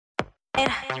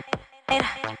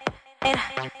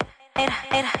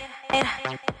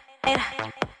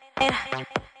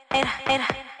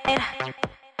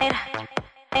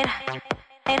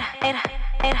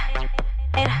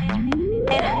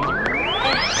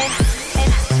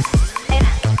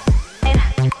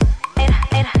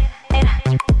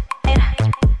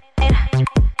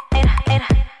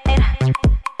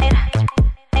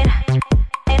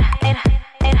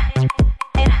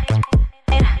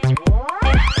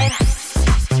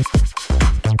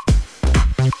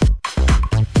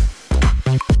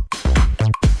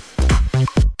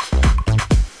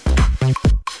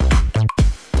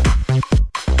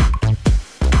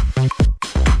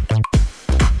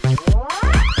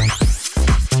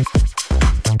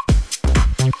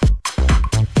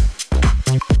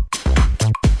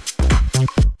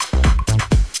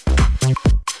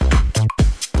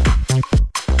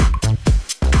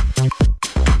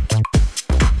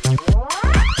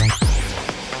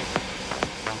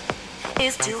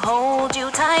Is to hold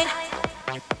you tight.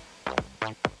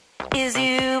 Is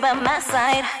you by my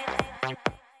side.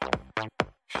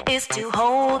 Is to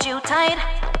hold you tight.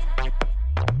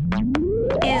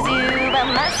 Is you by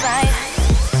my side.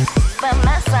 By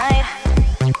my side.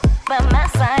 By my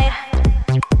side.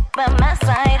 By my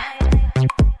side.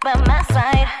 By my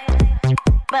side.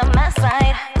 By my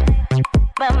side.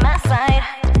 By my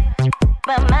side.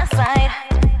 By my side.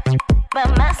 By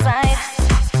my side.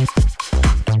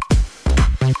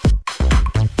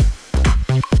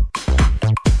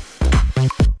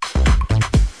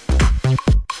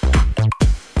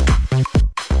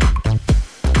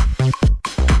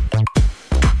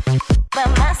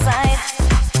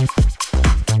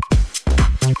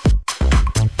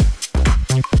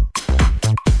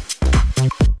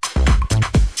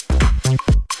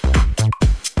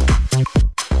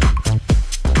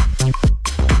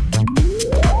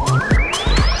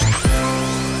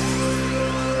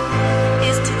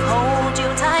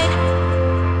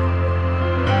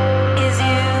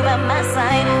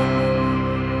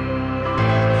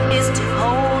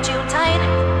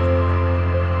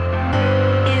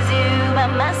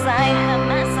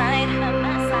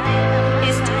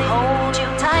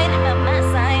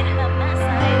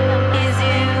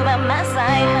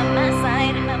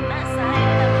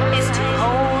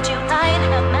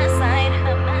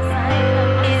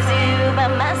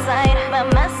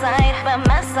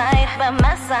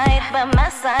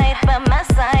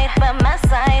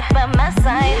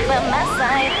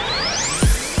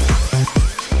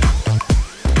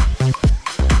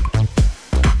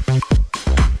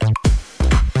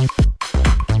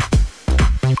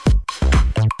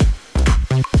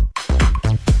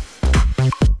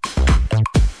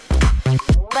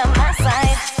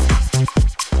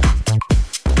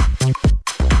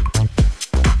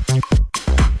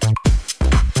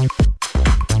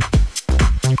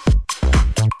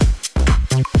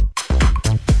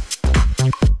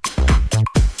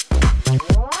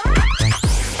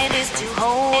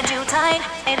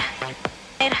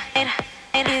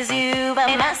 It is you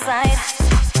by my side.